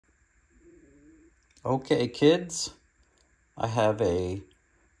Okay, kids, I have a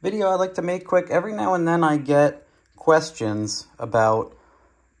video I like to make quick. Every now and then I get questions about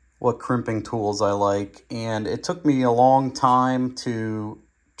what crimping tools I like, and it took me a long time to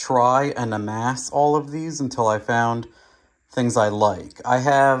try and amass all of these until I found things I like.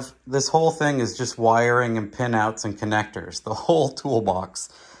 This whole thing is just wiring and pinouts and connectors, the whole toolbox.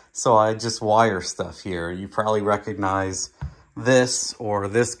 So I just wire stuff here. You probably recognize this or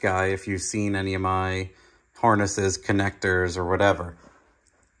this guy if you've seen any of my harnesses, connectors, or whatever.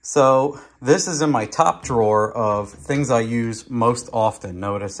 So this is in my top drawer of things I use most often.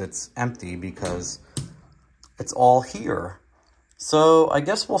 Notice it's empty because it's all here. So I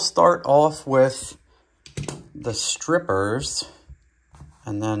guess we'll start off with the strippers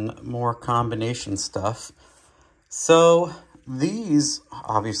and then more combination stuff. So these,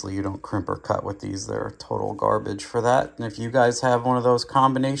 obviously you don't crimp or cut with these. They're total garbage for that. And if you guys have one of those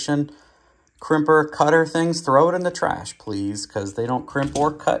combination crimper cutter things, throw it in the trash, please, because they don't crimp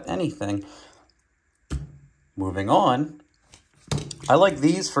or cut anything. Moving on, I like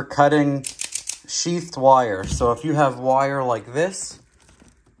these for cutting sheathed wire. So if you have wire like this,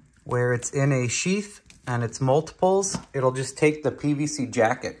 where it's in a sheath and it's multiples, it'll just take the PVC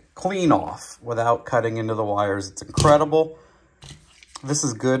jacket clean off without cutting into the wires. It's incredible. This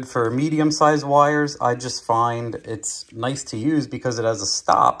is good for medium-sized wires. I just find it's nice to use because it has a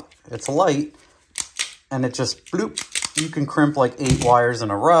stop. It's light, and it just bloop. You can crimp like 8 wires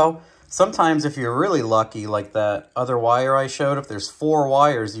in a row. Sometimes if you're really lucky, like that other wire I showed, if there's 4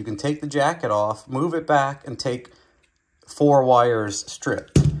 wires, you can take the jacket off, move it back, and take 4 wires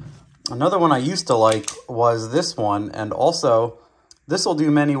stripped. Another one I used to like was this one, and also this will do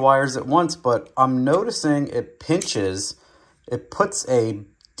many wires at once, but I'm noticing it pinches. It puts a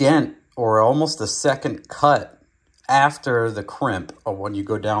dent or almost a second cut after the crimp or when you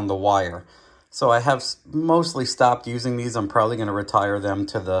go down the wire. So I have mostly stopped using these. I'm probably going to retire them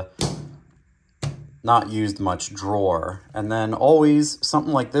to the not used much drawer. And then always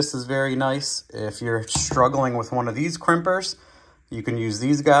something like this is very nice. If you're struggling with one of these crimpers, you can use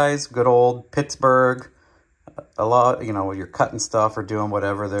these guys, good old Pittsburgh. A lot, you know, when you're cutting stuff or doing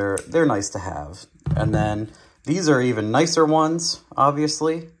whatever, they're nice to have. And then these are even nicer ones,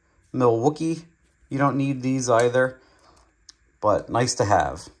 obviously. Milwaukee, you don't need these either, but nice to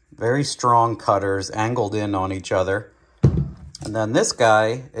have. Very strong cutters, angled in on each other. And then this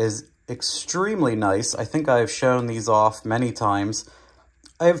guy is extremely nice. I think I've shown these off many times.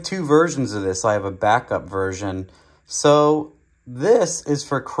 I have 2 versions of this. I have a backup version. So this is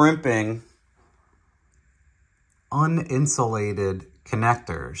for crimping uninsulated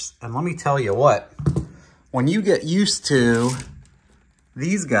connectors. And let me tell you what, when you get used to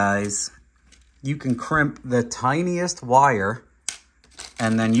these guys, you can crimp the tiniest wire,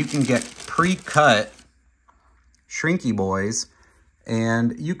 and then you can get pre-cut shrinky boys,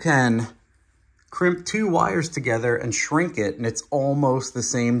 and you can crimp 2 wires together and shrink it, and it's almost the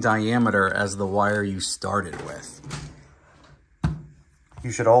same diameter as the wire you started with.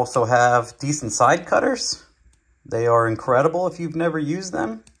 You should also have decent side cutters. They are incredible if you've never used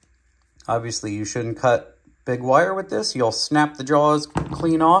them. Obviously, you shouldn't cut big wire with this. You'll snap the jaws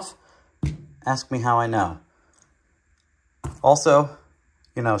clean off. Ask me how I know. Also,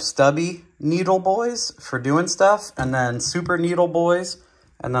 you know, stubby needle boys for doing stuff, and then super needle boys.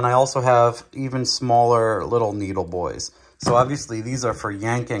 And then I also have even smaller little needle boys. So obviously these are for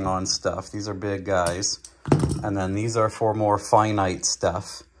yanking on stuff. These are big guys. And then these are for more finite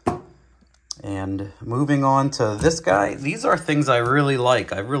stuff. And moving on to this guy, these are things I really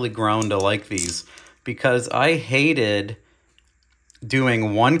like. I've really grown to like these because I hated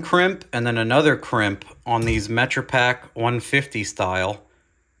doing one crimp and then another crimp on these metripack 150 style.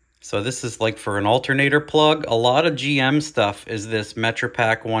 So this is like for an alternator plug. A lot of GM stuff is this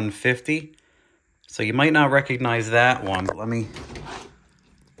metripack 150. So you might not recognize that one, but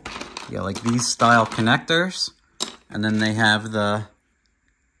yeah, like these style connectors. And then they have the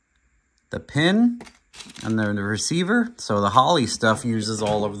pin and then the receiver. So the Holley stuff uses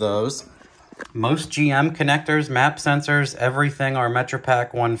all of those. Most GM connectors, map sensors, everything are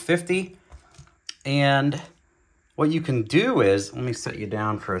metripack 150. And what you can do is, let me set you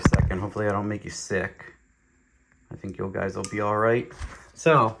down for a second. Hopefully I don't make you sick. I think you guys will be all right.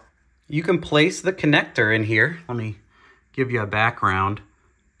 So you can place the connector in here. Let me give you a background.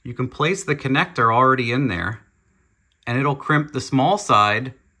 You can place the connector already in there, and it'll crimp the small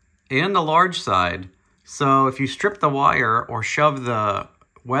side and the large side. So if you strip the wire or shove the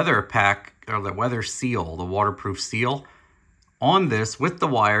weather pack or the weather seal, the waterproof seal, on this with the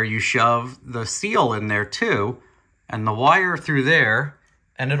wire, you shove the seal in there too, and the wire through there,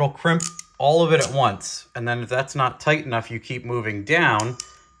 and it'll crimp all of it at once. And then if that's not tight enough, you keep moving down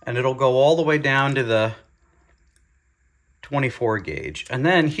and it'll go all the way down to the 24 gauge. And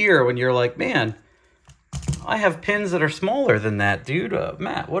then here, when you're like, man, I have pins that are smaller than that, dude.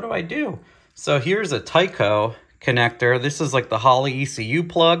 Matt, what do I do? So here's a tyco connector. This is like the Holley ECU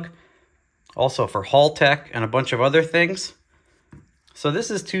plug, also for Haltech and a bunch of other things. So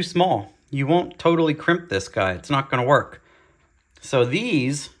this is too small. You won't totally crimp this guy. It's not going to work. So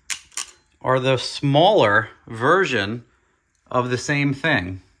these are the smaller version of the same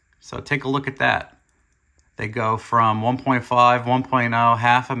thing. So take a look at that. They go from 1.5, 1.0,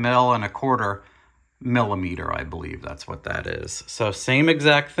 half a mil, and a quarter millimeter, I believe that's what that is. So same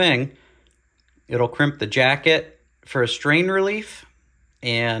exact thing. It'll crimp the jacket for a strain relief,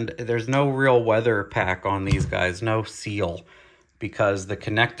 and there's no real weather pack on these guys, no seal, because the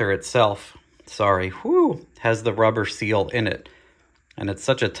connector itself, has the rubber seal in it. And it's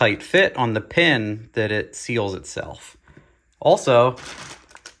such a tight fit on the pin that it seals itself. Also,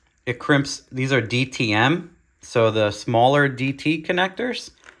 it crimps, these are DTM, so the smaller DT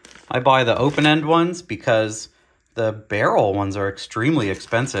connectors. I buy the open-end ones because the barrel ones are extremely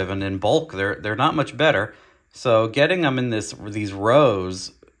expensive, and in bulk, they're not much better. So getting them in these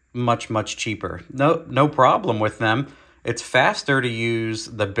rows, much cheaper. No problem with them. It's faster to use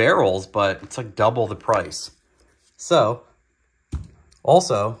the barrels, but it's like double the price. So,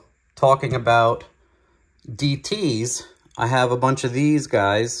 also, talking about DTs, I have a bunch of these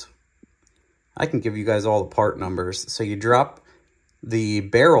guys. I can give you guys all the part numbers. So you drop the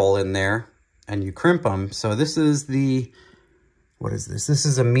barrel in there and you crimp them. So this is what is this? This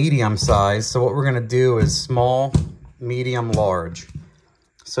is a medium size. So what we're gonna do is small, medium, large.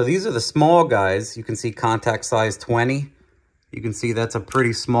 So these are the small guys. You can see contact size 20. You can see that's a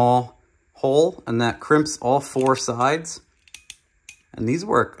pretty small hole, and that crimps all 4 sides. And these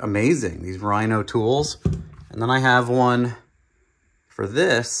work amazing, these Rhino tools. And then I have one for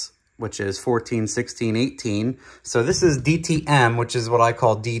this, which is 14, 16, 18. So this is DTM, which is what I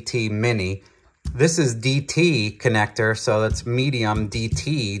call DT Mini. This is DT connector, so that's medium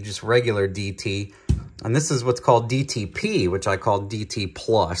DT, just regular DT. And this is what's called DTP, which I call DT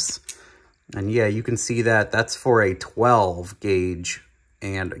Plus. And yeah, you can see that that's for a 12 gauge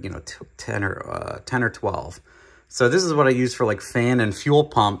and, 10 or 12. So this is what I use for like fan and fuel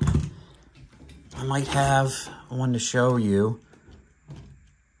pump. I might have one to show you.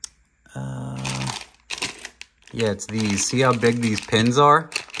 Yeah, it's these. See how big these pins are?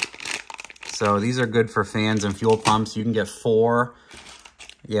 So these are good for fans and fuel pumps. You can get 4.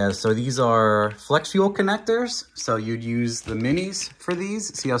 Yeah, so these are flex fuel connectors. So you'd use the minis for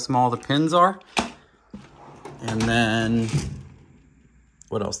these. See how small the pins are? And then,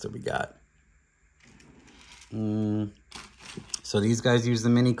 what else do we got? So these guys use the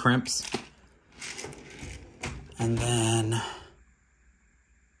mini crimps. And then,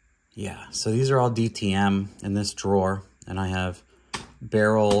 yeah, so these are all DTM in this drawer. And I have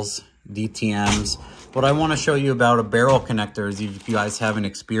barrels, DTMs. What I want to show you about a barrel connector is, if you guys haven't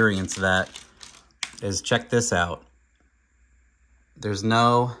experienced that, is check this out. There's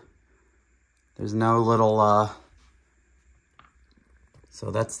no little, so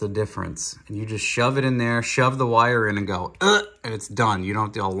that's the difference. And you just shove it in there, shove the wire in and go, and it's done. You don't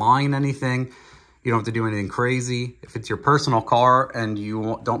have to align anything. You don't have to do anything crazy. If it's your personal car and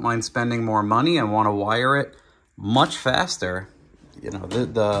you don't mind spending more money and want to wire it much faster,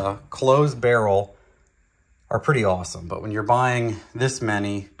 the closed barrel are pretty awesome. But when you're buying this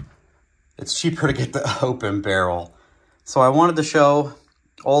many, it's cheaper to get the open barrel. So I wanted to show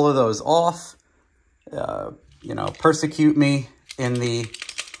all of those off. Persecute me in the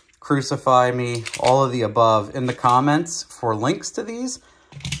crucify me, all of the above in the comments for links to these.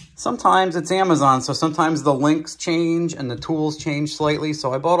 Sometimes it's Amazon, so sometimes the links change and the tools change slightly.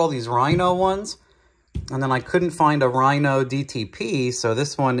 So I bought all these Rhino ones, and then I couldn't find a Rhino DTP, so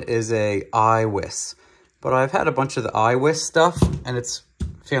this one is a iWis. But I've had a bunch of the iWis stuff, and it's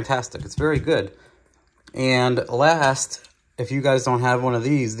fantastic. It's very good. And last, if you guys don't have one of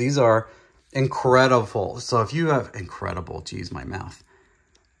these are incredible. So if you have, incredible, geez, my mouth.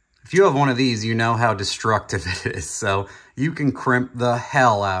 If you have one of these, you know how destructive it is. So you can crimp the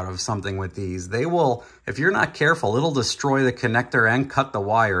hell out of something with these. They will, if you're not careful, it'll destroy the connector and cut the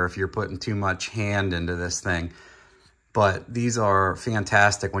wire if you're putting too much hand into this thing. But these are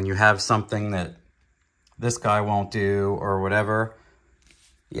fantastic when you have something that this guy won't do or whatever.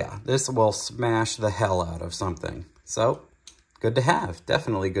 Yeah, this will smash the hell out of something. So, good to have.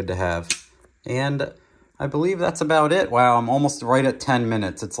 Definitely good to have. And I believe that's about it. Wow, I'm almost right at 10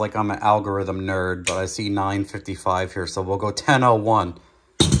 minutes. It's like I'm an algorithm nerd, but I see 9:55 here, so we'll go 10:01.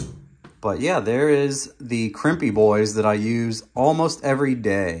 But yeah, there is the crimpy boys that I use almost every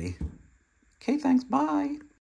day. Okay, thanks, bye.